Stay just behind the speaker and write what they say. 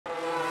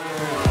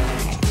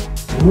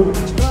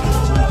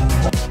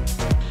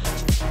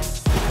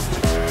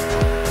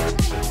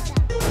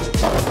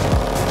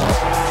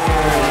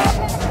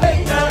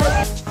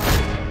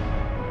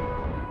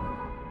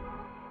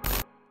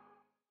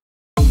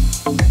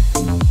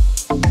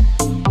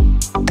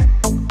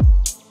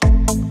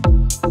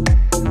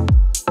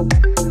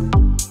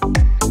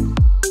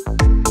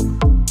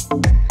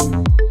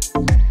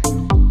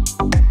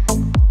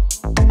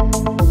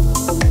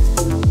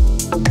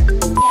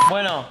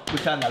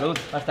Andaluz,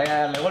 hasta que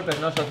darle golpes,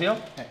 ¿no, socio?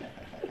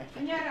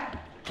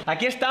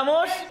 Aquí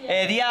estamos,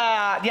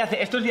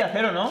 esto es día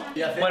cero, ¿no?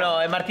 Día cero.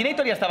 Bueno,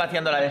 Martinator ya está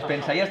vaciando la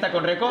despensa, ya está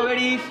con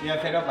recoveries. Día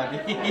cero para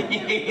ti,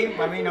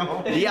 para mí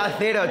no. Día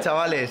cero,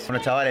 chavales.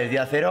 Bueno, chavales,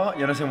 día cero,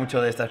 yo no sé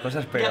mucho de estas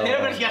cosas, pero... Día cero,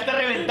 pero si ya está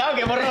reventado,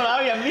 que hemos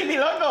rodado ya en bici,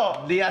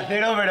 loco. Día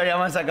cero, pero ya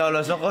me han sacado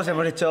los ojos,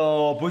 hemos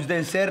hecho push de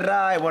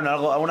enserra, y bueno,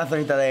 alguna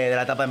zonita de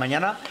la etapa de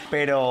mañana,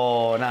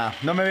 pero nada,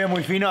 no me veo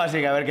muy fino, así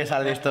que a ver qué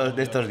sale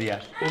de estos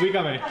días.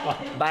 Ubícame.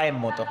 Va en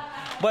moto.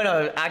 Bueno,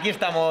 aquí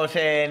estamos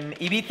en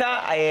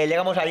Ibiza,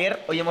 llegamos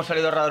ayer, hoy hemos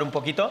salido a rodar un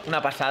poquito,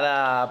 una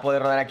pasada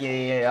poder rodar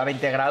aquí a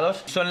 20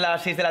 grados. Son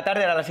las 6 de la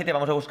tarde, ahora a las 7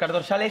 vamos a buscar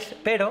dorsales,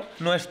 pero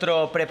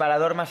nuestro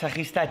preparador,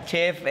 masajista,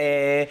 chef,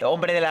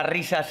 hombre de la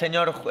risa,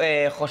 señor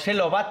José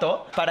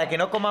Lobato, para que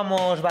no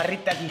comamos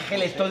barritas y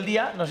geles todo el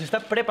día, nos está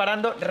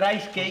preparando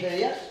rice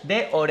cakes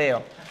de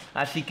Oreo.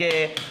 Así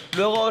que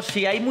luego,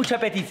 si hay mucha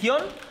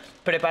petición,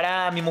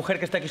 prepara a mi mujer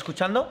que está aquí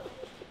escuchando.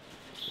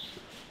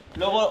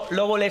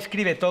 Luego le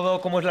escribe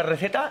todo cómo es la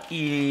receta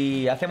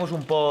y hacemos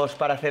un post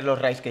para hacer los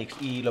rice cakes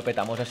y lo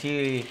petamos.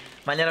 Así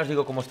mañana os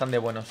digo cómo están de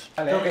buenos.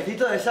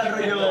 Toquecito de sal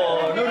rollo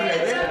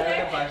nugget, ¿eh?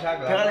 ¿Qué pasa,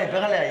 claro?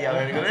 Pégale ahí, a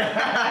ver.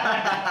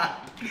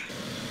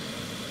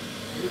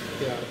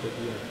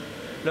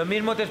 Lo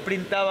mismo te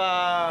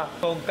sprintaba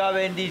con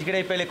Cavendish,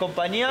 Grape y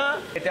compañía,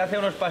 que te hace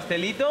unos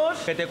pastelitos,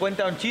 que te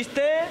cuenta un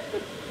chiste,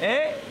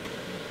 ¿eh?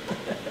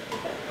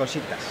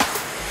 Cositas.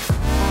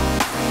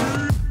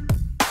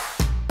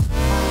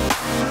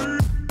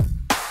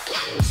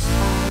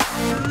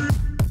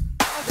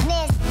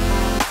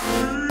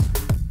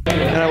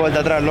 Una vuelta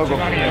atrás, loco.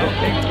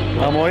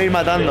 A morir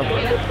matando.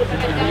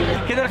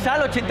 ¿Qué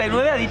dorsal?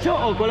 ¿89 ha dicho?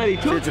 ¿O cuál ha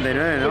dicho? Sí,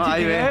 89, ¿no? 89.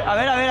 Ahí ve.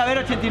 A ver,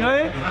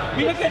 89.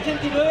 Mira que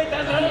 89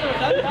 tan raro nos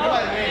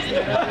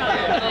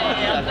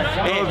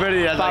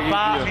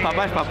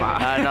papá es papá.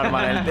 Ah,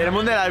 normal. El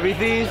mundo de las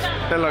bicis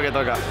es lo que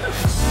toca.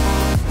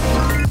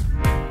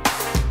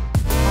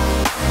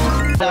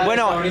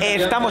 Bueno,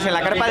 estamos en la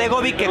carpa de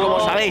Gobi, que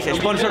como sabéis, es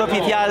sponsor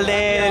oficial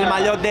del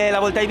maillot de la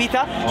Vuelta a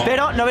Ibiza,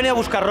 pero no he venido a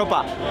buscar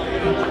ropa.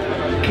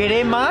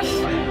 Cremas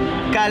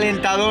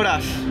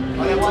calentadoras.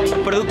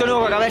 Producto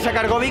nuevo que acaba de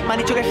sacar Gobi, me han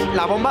dicho que es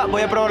la bomba,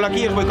 voy a probarlo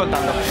aquí y os voy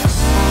contando.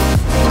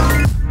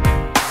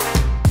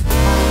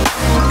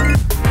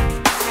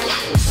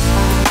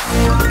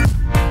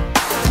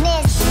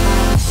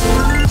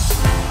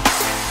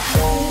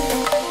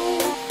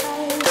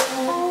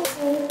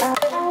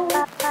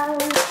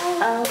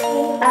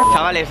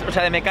 Chavales, o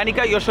sea, de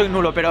mecánica yo soy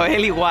nulo, pero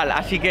él igual.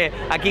 Así que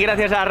aquí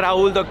gracias a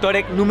Raúl, doctor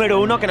número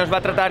 1, que nos va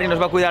a tratar y nos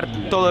va a cuidar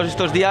todos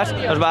estos días.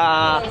 Nos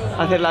va a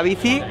hacer la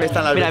bici.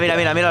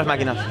 Mira las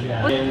máquinas.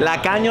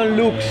 La Canyon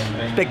Lux,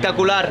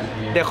 espectacular,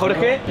 de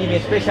Jorge. Y mi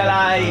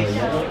Specialized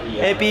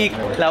Epic,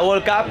 la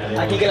World Cup,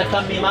 aquí que la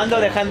están mimando,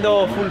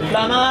 dejando full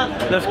flama.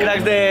 Los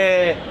cracks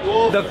de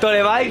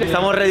Doctor Bike.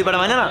 ¿Estamos ready para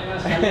mañana?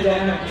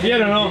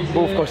 ¿Bien o no?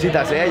 Uf,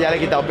 cositas, ya le he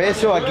quitado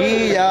peso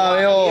aquí, ya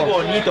veo... Qué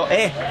bonito,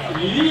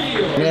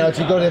 Mira los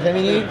chicos de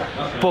Gemini.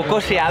 Poco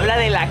se habla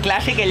de la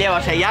clase que lleva,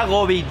 o sea, ya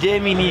Gobi,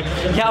 Gemini,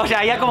 ya, o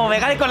sea, ya como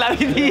mecánico en la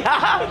bici.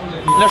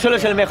 No solo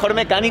es el mejor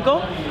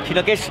mecánico,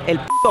 sino que es el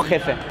puto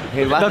jefe.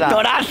 El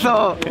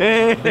 ¡Doctorazo!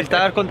 Te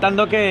estabas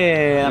contando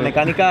que la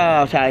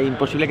mecánica, o sea,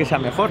 imposible que sea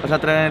mejor. Vas a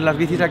traer las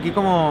bicis aquí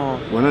como...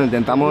 Bueno,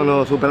 intentamos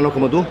no superarnos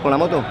como tú, con la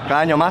moto,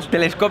 cada año más.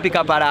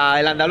 Telescópica para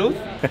el andaluz,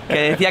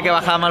 que decía que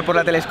bajaba mal por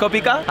la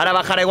telescópica. Ahora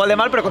bajará igual de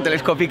mal, pero con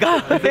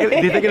telescópica.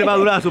 Dice que le va a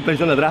durar la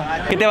suspensión de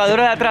atrás. ¿Qué te va a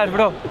durar de atrás,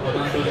 bro?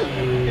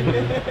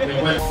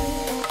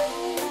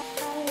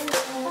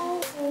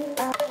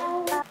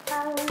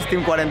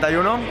 Un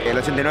 41, el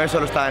 89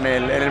 solo está en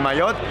el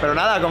maillot, pero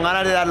nada, con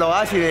ganas de darlo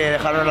gas y de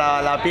dejarnos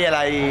la piel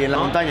ahí en la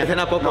montaña.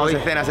 Cena poco. No, hoy.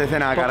 se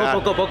cena a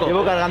cargar. Poco.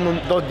 Llevo cargando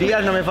 2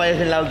 días, no me falles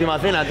en la última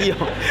cena, tío.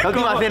 La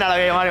última cena la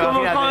voy a llamar,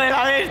 ¿Cómo imagínate. come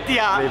la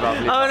bestia? Flipa.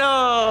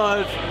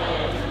 ¡Vámonos!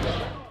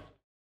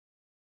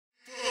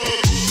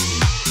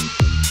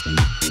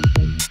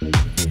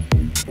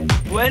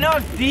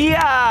 ¡Buenos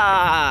días!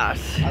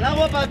 ¡Al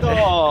agua,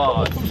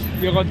 patos!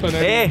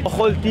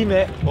 Ojo el team,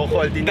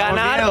 Ojo, el team.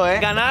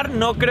 Ganar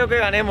no creo que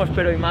ganemos,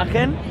 pero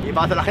imagen. Y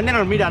para la gente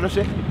nos mira, no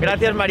sé.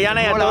 Gracias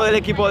Mariana y a todo el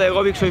equipo de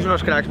Gobi, sois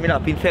unos cracks. Mira,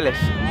 pinceles.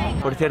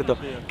 Por cierto,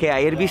 que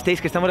ayer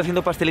visteis que estamos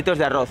haciendo pastelitos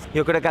de arroz.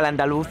 Yo creo que al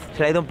andaluz se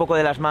le ha ido un poco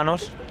de las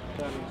manos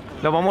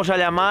Lo vamos a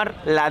llamar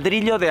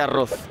ladrillo de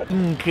arroz.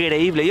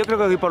 Increíble. Yo creo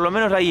que aquí por lo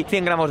menos hay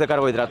 100 gramos de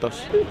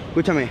carbohidratos.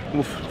 Escúchame,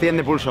 100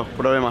 de pulso,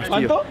 problemas, tío.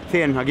 ¿Cuánto?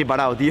 100, aquí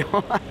parado, tío.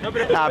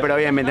 Pero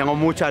bien, me tengo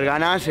muchas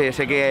ganas,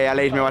 sé que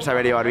Aleix me va a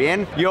saber llevar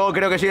bien. Yo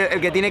creo que soy el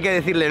que tiene que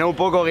decirle, ¿no? Un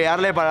poco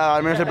guiarle para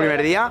al menos el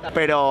primer día,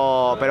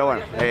 pero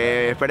bueno,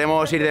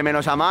 esperemos ir de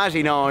menos a más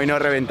y no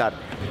reventar.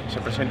 Se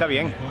presenta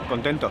bien,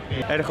 contento.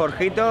 El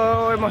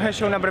Jorgito hemos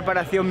hecho una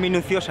preparación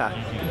minuciosa.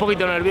 Un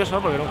poquito nervioso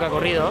porque nunca ha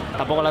corrido,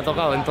 tampoco la ha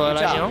tocado en todo el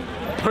año.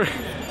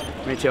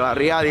 Me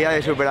Echevarría, día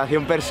de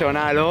superación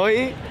personal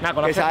hoy.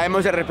 Que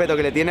sabemos el respeto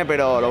que le tiene,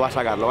 pero lo va a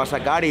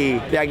sacar y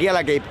de aquí a la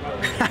Cape.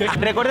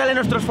 Recuérdale a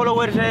nuestros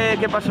followers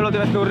qué pasó la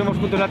última vez que corrimos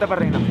juntos en la etapa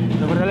reina.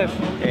 Recuérdales.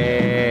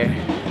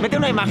 Mete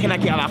una imagen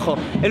aquí abajo.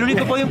 El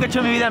único podium que he hecho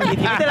en mi vida en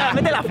bici.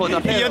 Mete la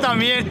foto. Y yo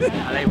también.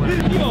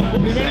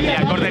 Me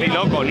pilla corte ni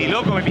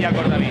loco me pilla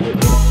corte a mí.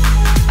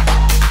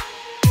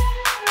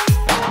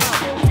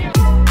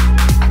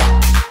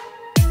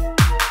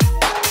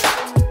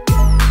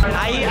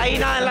 Ahí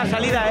nada en la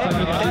salida, ¿eh?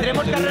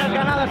 Tendremos carreras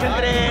ganadas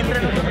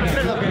entre nosotros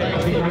tres, ¿o qué?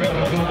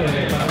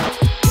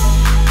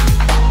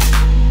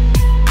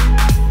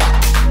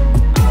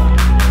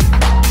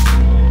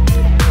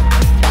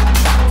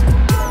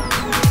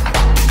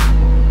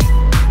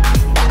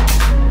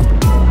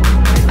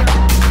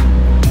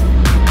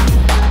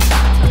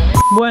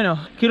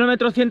 Bueno,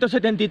 kilómetro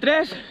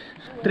 173,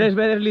 3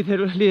 veces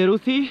líder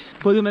UCI,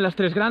 podium en las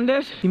 3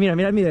 grandes. Y mira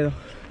mi dedo.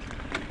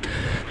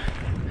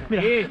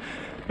 Mira, mira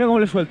cómo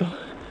le suelto.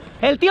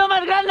 ¡El tío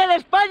más grande de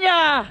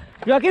España!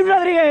 ¡Joaquín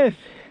Rodríguez!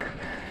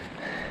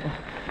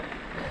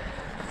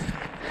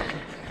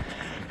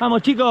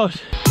 ¡Vamos,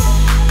 chicos!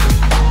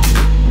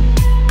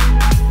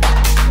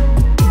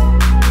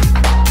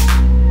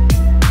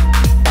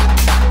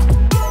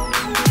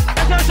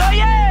 ¡Se os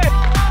oye!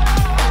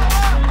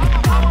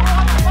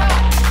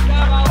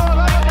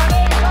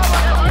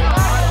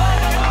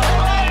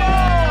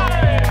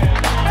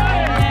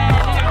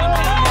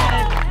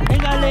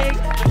 ¡Venga, Aleix!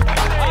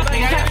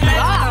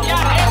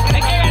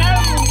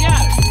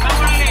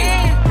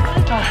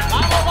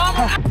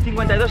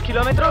 52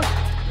 kilómetros,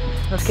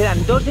 nos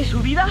quedan 2 de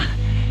subida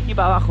y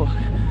para abajo.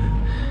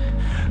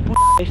 Puta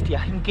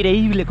bestia,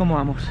 increíble cómo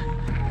vamos.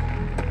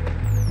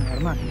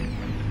 Normal.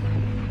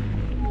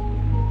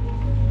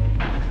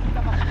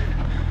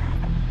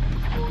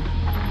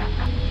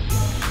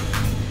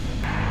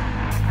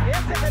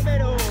 ¡Este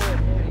cepero!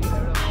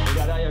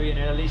 Mira, ya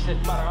viene Aleix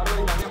Espargaró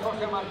y también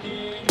Jorge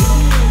Martín.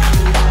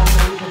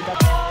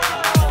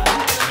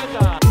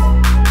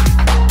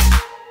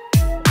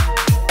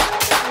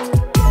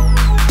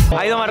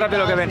 Ha ido más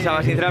rápido de lo que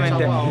pensaba,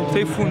 sinceramente.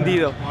 Estoy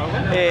fundido.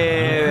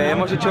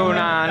 Hemos hecho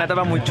una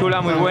etapa muy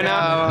chula, muy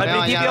buena.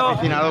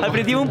 Al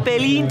principio un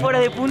pelín fuera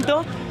de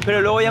punto,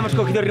 pero luego ya hemos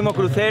cogido ritmo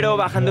crucero,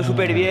 bajando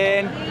súper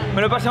bien.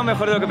 Me lo he pasado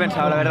mejor de lo que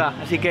pensaba, la verdad.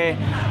 Así que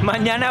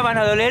mañana van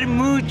a doler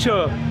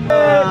mucho.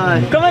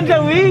 ¿Cómo ens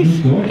heu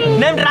vist?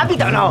 ¿Anem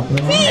ràpid o no?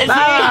 Sí!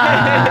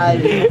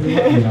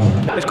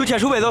 Escucha,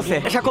 sube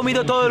 12. Se ha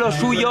comido todo lo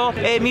suyo,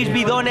 mis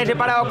bidones, he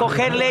parado a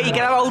cogerle y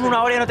quedaba aún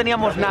 1 hora y no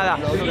teníamos nada.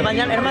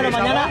 Mañana, hermano,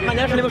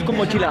 mañana salimos con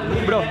mochila,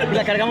 bro, y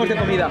la cargamos de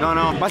comida.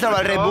 No, vas a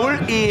hablar el Red Bull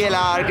y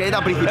la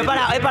arqueta príncipe.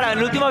 He parado en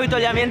el último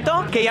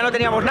avituallamiento, que ya no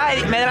teníamos nada,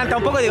 y me he adelantado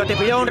un poco y digo, te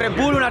pillo un Red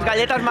Bull, unas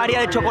galletas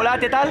María de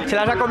chocolate y tal, se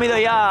las ha comido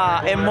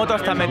ya en moto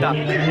hasta meta.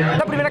 Es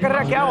la primera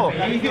carrera que hago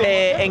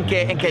en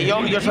que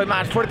yo soy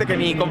más fuerte que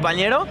mi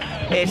compañero,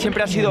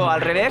 siempre ha sido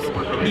al revés,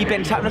 y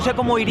pensaba, no sé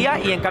cómo iría,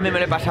 y en cambio me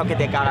lo he pasado que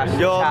te cagas.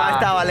 Yo me ha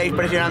estado Aleix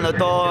presionando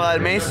todo el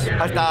mes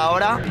hasta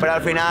ahora, pero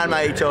al final me ha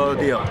dicho,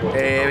 tío,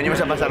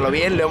 venimos a pasarlo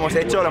bien, lo hemos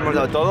hecho, lo hemos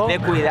dado todo. Me he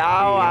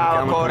cuidado,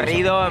 ha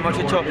corrido, hemos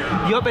hecho...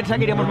 Yo pensaba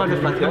que iríamos más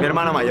despacio. Mi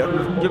hermano mayor.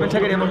 Yo pensaba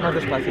que iríamos más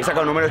despacio. He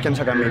sacado números que no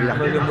sacan en mi vida.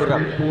 Lo digo muy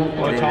rápido.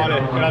 Bueno,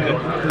 chavales, grande.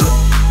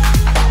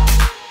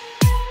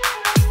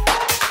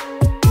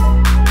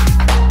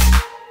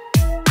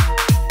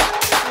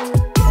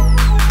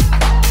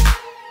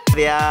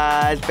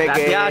 Gracias,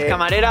 Peque. Gracias,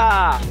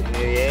 camarera.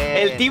 Muy bien.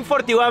 El Team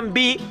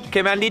 41B,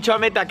 que me han dicho a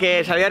meta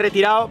que se había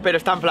retirado, pero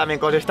están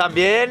flamencos, están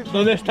bien.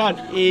 ¿Dónde están?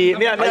 Y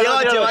mira, mira, Llegado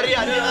mira,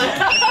 Echevarría,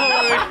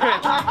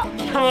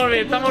 Estamos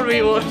bien, estamos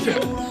vivos.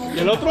 ¿Y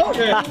el otro?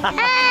 ¿Qué?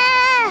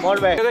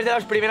 Creo que es de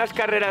las primeras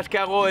carreras que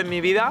hago en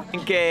mi vida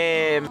en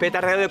que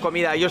petardeo de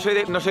comida. Yo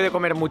no soy de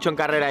comer mucho en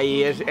carrera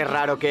y es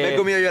raro que... Me he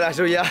comido yo la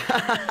suya.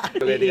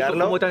 ¿Y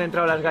cómo te han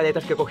entrado las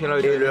galletas que cogí en la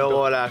Y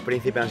luego las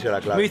príncipes han sido la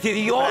clave. Me dice,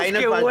 Dios, ahí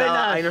qué nos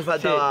buenas. Ahí nos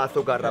faltaba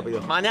azúcar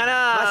rápido.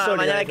 Mañana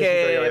hay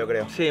necesito yo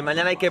creo. Sí,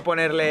 mañana hay que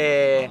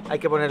ponerle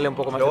un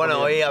poco más. Pero bueno, de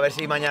comida. hoy a ver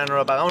si mañana nos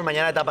lo pagamos,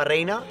 mañana etapa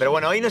reina. Pero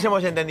bueno, hoy nos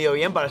hemos entendido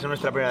bien para ser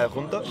nuestra primera vez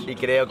juntos. Y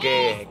creo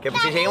que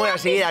si seguimos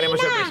así haremos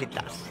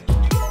sorpresitas.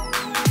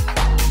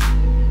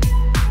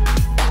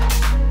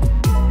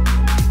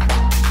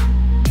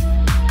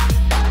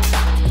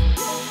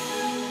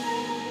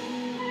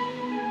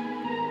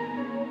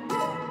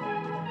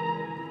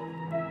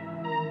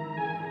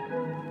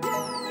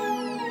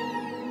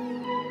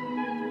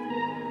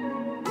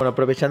 Bueno,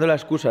 aprovechando la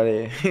excusa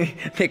de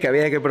que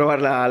había que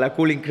probar la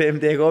cooling creme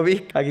de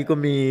Gobic, aquí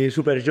con mi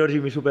Super George y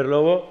mi Super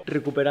Lobo,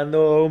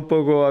 recuperando un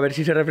poco, a ver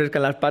si se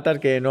refrescan las patas,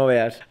 que no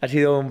veas. Ha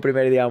sido un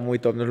primer día muy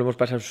top, nos lo hemos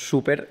pasado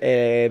súper.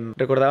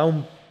 Recordaba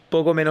un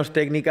poco menos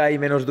técnica y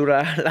menos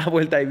dura la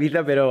vuelta a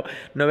Ibiza, pero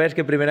no veas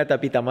que primera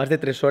etapita, más de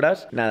 3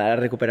 horas. Nada, a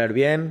recuperar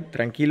bien,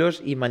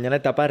 tranquilos, y mañana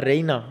etapa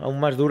reina,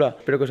 aún más dura.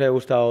 Espero que os haya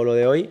gustado lo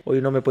de hoy.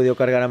 Hoy no me he podido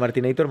cargar a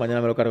Martinator,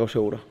 mañana me lo cargo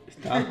seguro.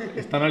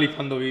 Está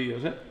analizando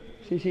vídeos, ¿eh?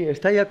 Sí, sí,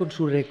 está ya con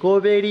su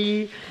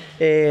recovery,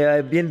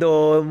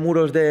 viendo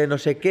muros de no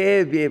sé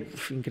qué,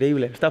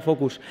 increíble, está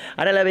focus.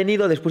 Ahora le ha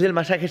venido, después del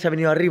masaje se ha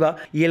venido arriba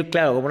y él,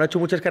 claro, como no ha hecho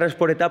muchas carreras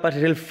por etapas,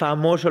 es el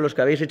famoso, los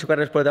que habéis hecho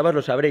carreras por etapas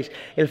lo sabréis,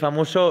 el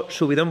famoso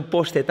subidón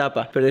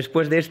post-etapa. Pero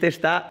después de este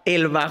está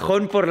el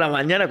bajón por la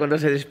mañana, cuando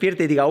se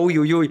despierte y diga, uy,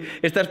 uy, uy,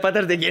 estas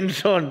patas de quién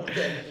son.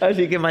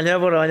 Así que mañana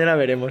por la mañana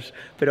veremos.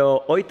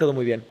 Pero hoy todo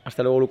muy bien.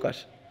 Hasta luego,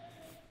 Lucas.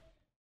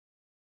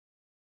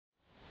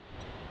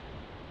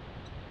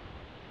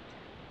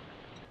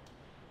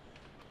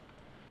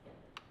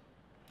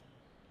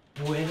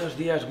 Buenos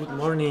días, good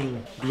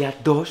morning. Día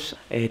 2,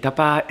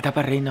 etapa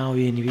reina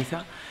hoy en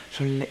Ibiza.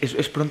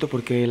 Es pronto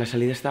porque la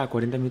salida está a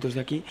 40 minutos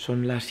de aquí.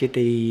 Son las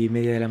 7:30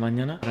 de la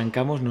mañana.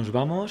 Arrancamos, nos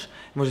vamos.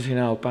 Hemos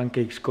desayunado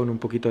pancakes con un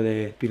poquito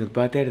de peanut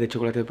butter, de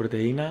chocolate de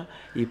proteína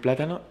y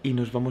plátano. Y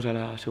nos vamos a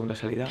la segunda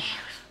salida.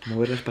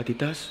 Mover las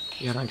patitas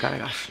y arrancar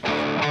gas.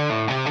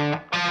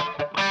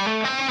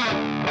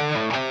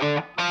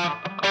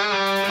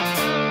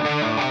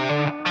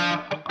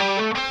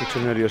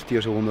 Muchos nervios,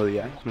 tío, segundo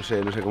día, ¿eh? No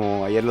sé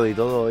cómo, ayer lo di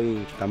todo,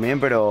 hoy también,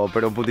 pero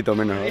un puntito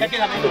menos, ¿no?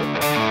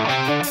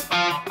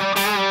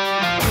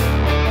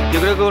 Yo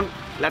creo que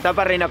la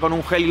etapa reina con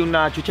un gel y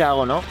una chucha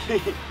hago, ¿no?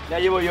 Sí, ya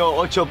llevo yo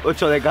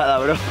 8 de cada,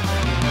 bro.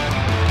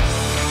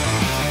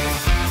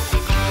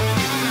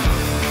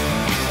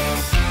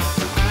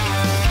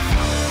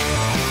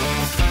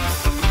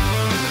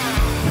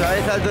 Otra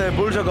vez alto de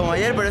pulso como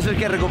ayer, pero eso es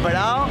que he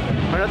recuperado.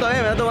 Me noto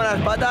bien, me noto con las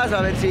patas,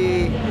 a ver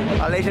si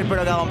Aleix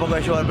espero que haga un poco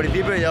de show al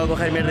principio y yo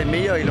coger mi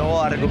ritmillo y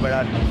luego a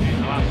recuperar.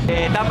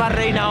 Etapa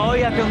reina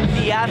hoy, hace un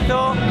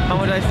diazo,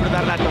 vamos a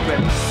disfrutarla a tope.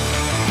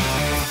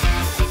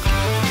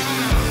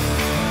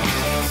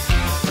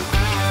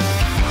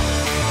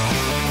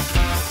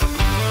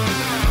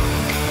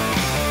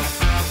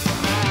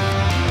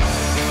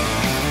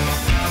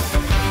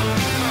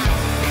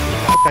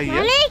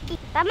 Aleix,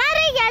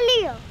 tamarra y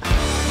al lío.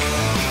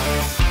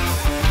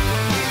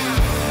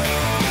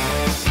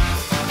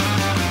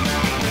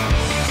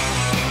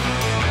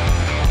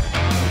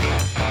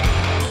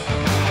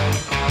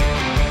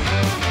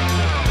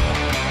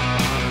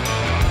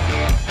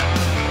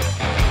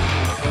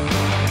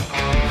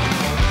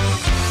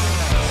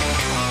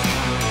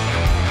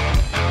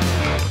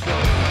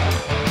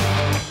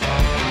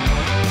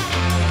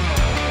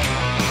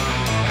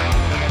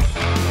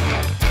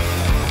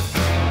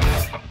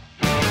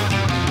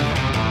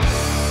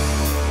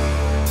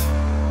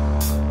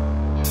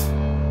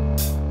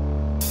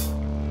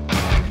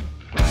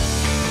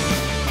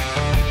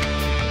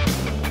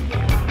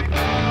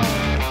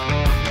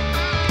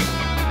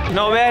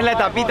 No veas la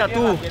etapita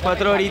tú,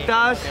 4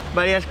 horitas,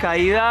 varias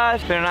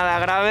caídas, pero nada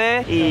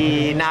grave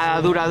y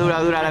nada dura.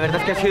 La verdad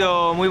es que ha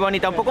sido muy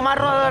bonita, un poco más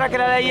rodadora que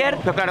la de ayer,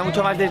 pero claro,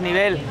 mucho más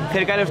desnivel,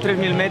 cerca de los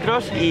 3000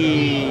 metros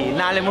y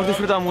nada, le hemos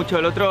disfrutado mucho.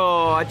 El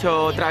otro ha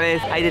hecho otra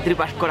vez ahí de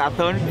tripas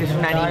corazón, es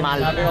un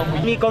animal.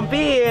 Mi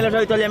compi en los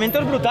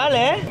avituallamientos brutal,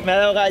 ¿eh? Me ha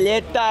dado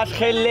galletas,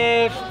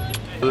 geles.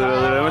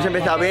 Hemos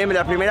empezado bien,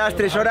 las primeras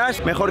 3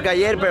 horas mejor que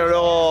ayer, pero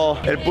luego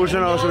el pulso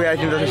no lo subía de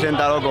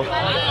 160, loco.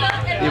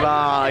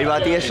 Iba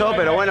tieso,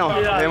 pero bueno,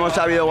 hemos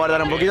sabido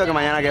guardar un poquito, que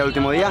mañana queda el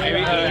último día.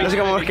 No sé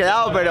cómo hemos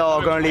quedado, pero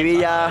con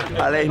Olivilla,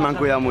 Aleix me han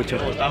cuidado mucho.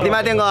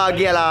 Encima tengo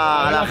aquí a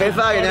la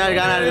jefa, que tiene las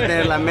ganas de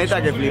tenerla en meta,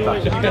 que flipas.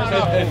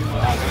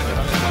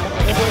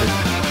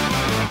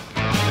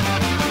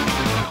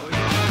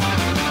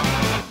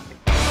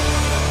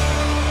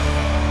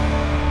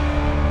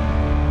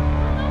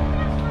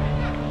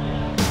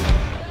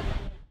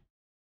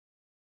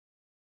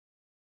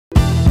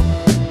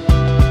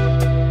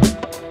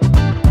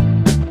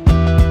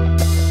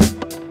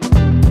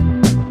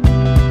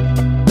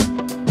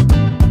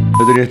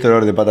 No he tenido este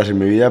dolor de patas en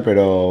mi vida,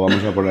 pero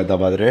vamos a por la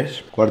etapa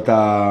 3.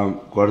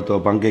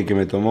 Cuarto pancake que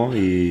me tomo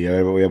y a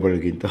ver, voy a por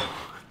el quinto.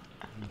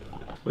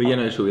 Hoy ya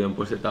no he subido en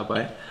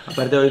post-etapa, ¿eh?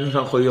 Aparte hoy nos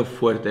han jodido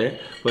fuerte,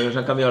 ¿eh? Pues nos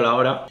han cambiado la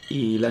hora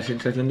y la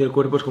sensación del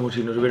cuerpo es como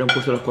si nos hubieran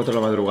puesto a las 4 de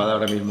la madrugada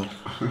ahora mismo,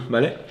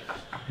 ¿vale?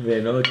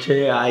 De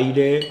noche,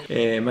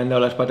 aire, me han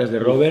dado las patas de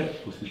Robert,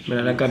 me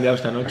las han cambiado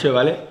esta noche,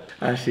 ¿vale?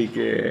 Así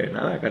que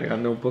nada,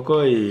 cargando un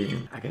poco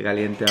y a que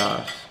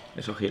calientas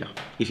eso gira.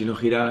 Y si no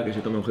gira, que se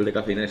tome un gel de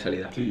cafeína de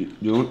salida. Sí,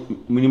 yo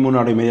mínimo 1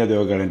 hora y media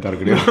tengo que calentar,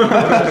 creo.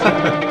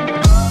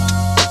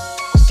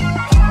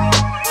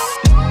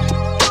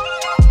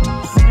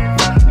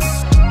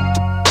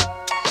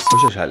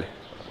 Pues se sale.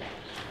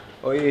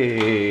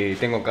 Hoy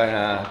tengo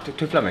cara...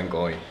 Estoy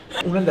flamenco hoy.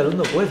 Un andaluz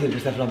no puede decir que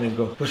está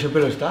flamenco, pues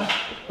siempre lo está.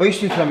 Hoy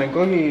estoy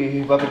flamenco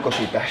y va a haber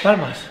cositas.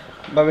 Palmas.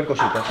 Va a haber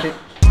cositas, sí.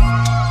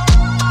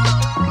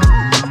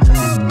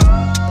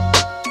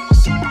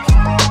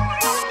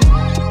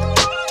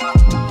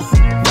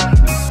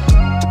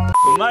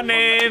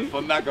 morning.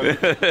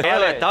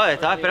 Estaba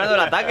esperando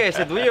el ataque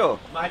ese tuyo.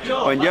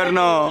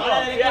 Buongiorno.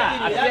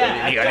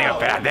 Digo,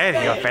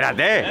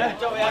 espérate.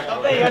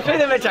 Yo soy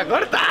de mecha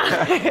corta.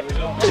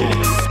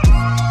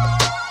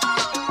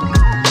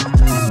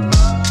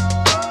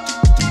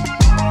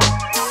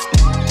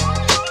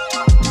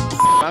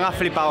 Me han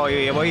flipado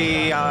hoy.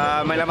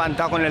 Me he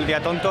levantado con el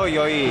día tonto y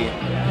hoy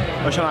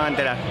se van a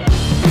enterar.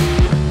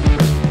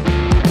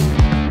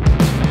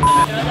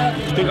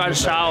 Estoy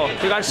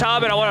cansado,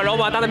 pero bueno, luego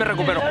más tarde me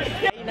recupero.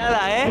 Y nada,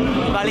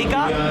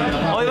 Malika,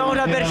 hoy vamos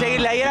a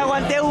perseguirle. Ayer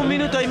aguanté 1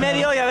 minuto y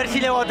medio y a ver si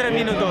llego a 3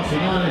 minutos.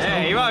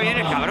 Iba bien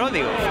el cabrón,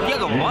 digo. Hostia,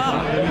 ¿cómo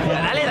va?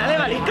 Dale,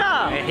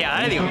 Malika. Decía,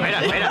 dale, digo, espera,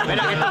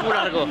 que está muy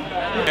largo.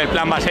 El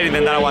plan va a ser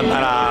intentar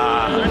aguantar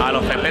a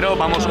los ceperos.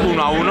 Vamos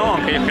 1 a 1,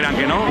 aunque ellos crean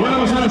que no.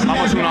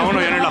 Vamos 1 a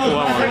 1 y ya no la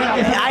jugamos.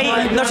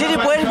 No sé si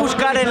puedes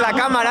buscar en la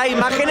cámara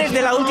imágenes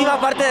de la última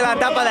parte de la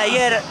etapa de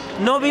ayer.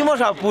 No vimos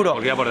a Puro.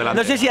 Porque iba por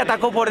delante. No sé si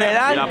atacó por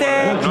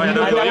delante. No, ya te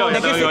lo digo yo,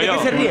 ya te lo digo yo. ¿De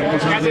qué se ríe?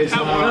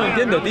 No lo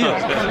entiendo, tío.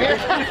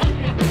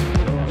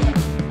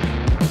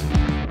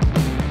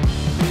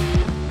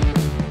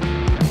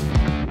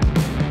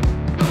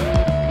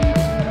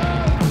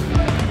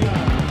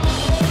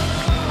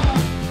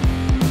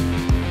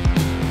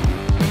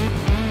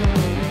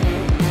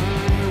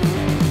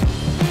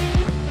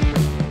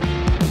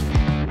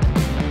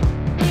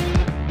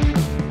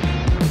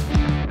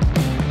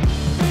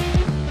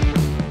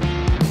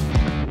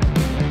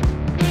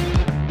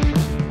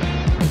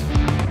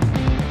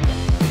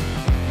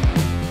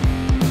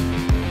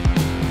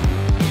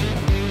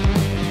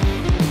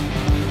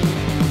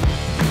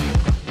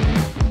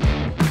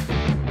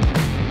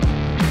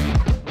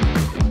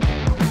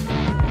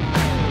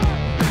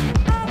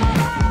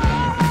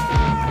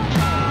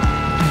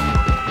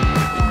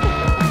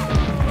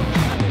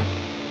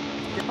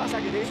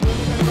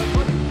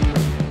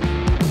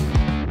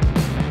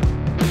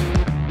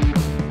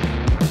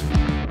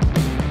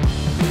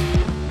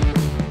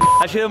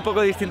 Ha sido un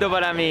poco distinto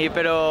para mí,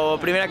 pero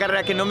primera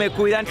carrera que no me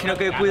cuidan, sino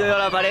que cuido yo a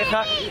la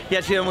pareja y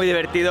ha sido muy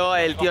divertido.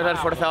 El tío se ha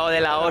esforzado de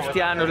la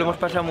hostia, nos lo hemos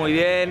pasado muy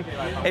bien.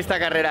 Esta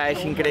carrera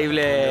es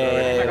increíble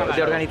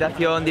de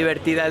organización,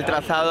 divertida, el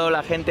trazado,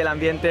 la gente, el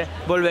ambiente.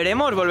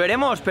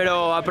 Volveremos,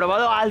 pero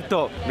aprobado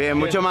alto. Bien,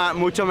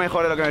 mucho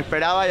mejor de lo que me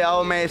esperaba.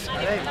 Llevaba un mes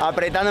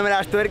apretándome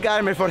las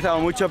tuercas, me he esforzado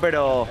mucho,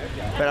 pero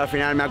al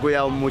final me ha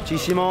cuidado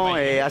muchísimo,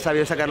 ha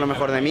sabido sacar lo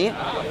mejor de mí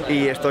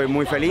y estoy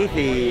muy feliz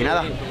y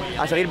nada,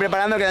 a seguir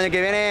preparando que el año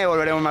que viene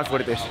volveremos más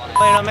fuertes.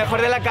 Bueno, lo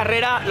mejor de la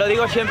carrera, lo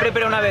digo siempre,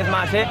 pero una vez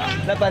más,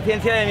 la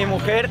paciencia de mi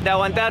mujer, de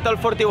aguantar a todo el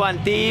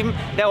 41 Team,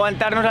 de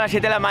aguantarnos a las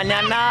 7 de la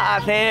mañana,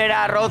 hacer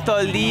arroz todo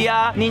el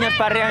día, niños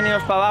para arriba,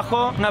 niños para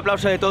abajo. Un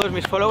aplauso de todos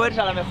mis followers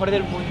a la mejor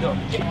del mundo.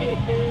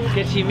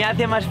 Que si me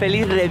hace más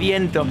feliz,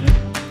 reviento.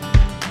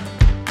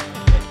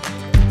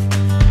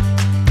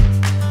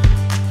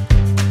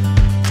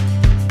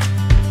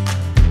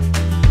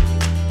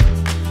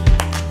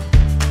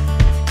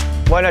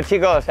 Bueno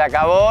chicos, se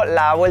acabó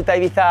la Vuelta a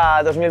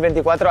Ibiza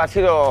 2024, ha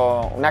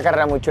sido una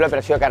carrera muy chula, pero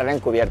ha sido carrera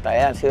encubierta,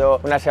 Han sido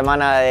una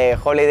semana de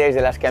holidays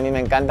de las que a mí me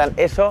encantan,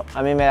 eso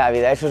a mí me da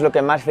vida, eso es lo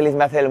que más feliz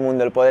me hace del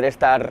mundo, el poder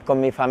estar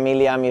con mi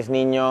familia, mis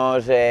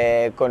niños,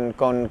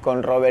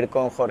 con Robert,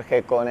 con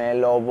Jorge, con el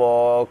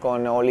Lobo,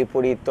 con Oli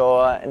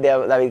Purito,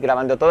 David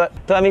grabando,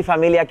 toda mi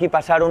familia aquí,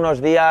 pasar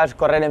unos días,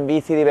 correr en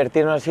bici,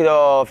 divertirnos, ha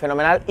sido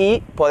fenomenal y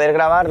poder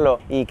grabarlo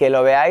y que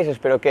lo veáis,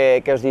 espero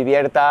que os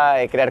divierta,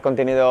 crear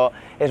contenido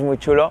es muy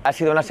chulo. Ha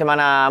sido una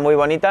semana muy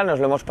bonita, nos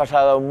lo hemos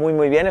pasado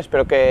muy bien,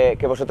 espero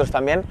que vosotros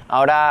también.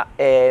 Ahora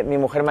mi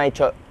mujer me ha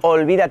dicho,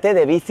 olvídate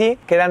de bici,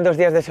 quedan 2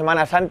 días de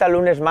Semana Santa,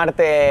 lunes,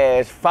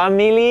 martes,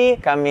 family,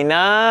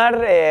 caminar,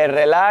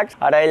 relax.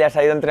 Ahora ella se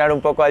ha ido a entrenar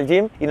un poco al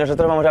gym y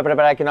nosotros vamos a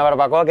preparar aquí una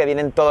barbacoa que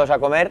vienen todos a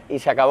comer y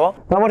se acabó.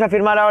 Vamos a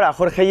firmar ahora,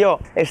 Jorge y yo,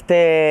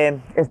 este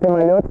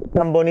maillot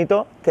tan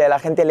bonito que a la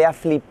gente le ha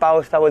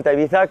flipado esta Vuelta a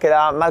Ibiza.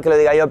 Queda mal que lo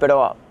diga yo,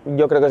 pero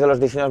yo creo que es de los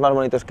diseños más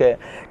bonitos que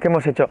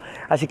hemos hecho.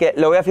 Así que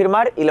lo voy a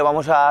firmar y lo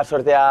vamos a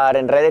sortear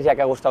en redes ya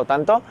que ha gustado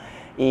tanto.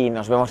 Y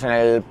nos vemos en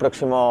el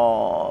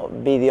próximo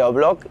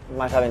videoblog,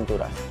 más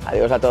aventuras.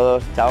 Adiós a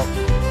todos, chao.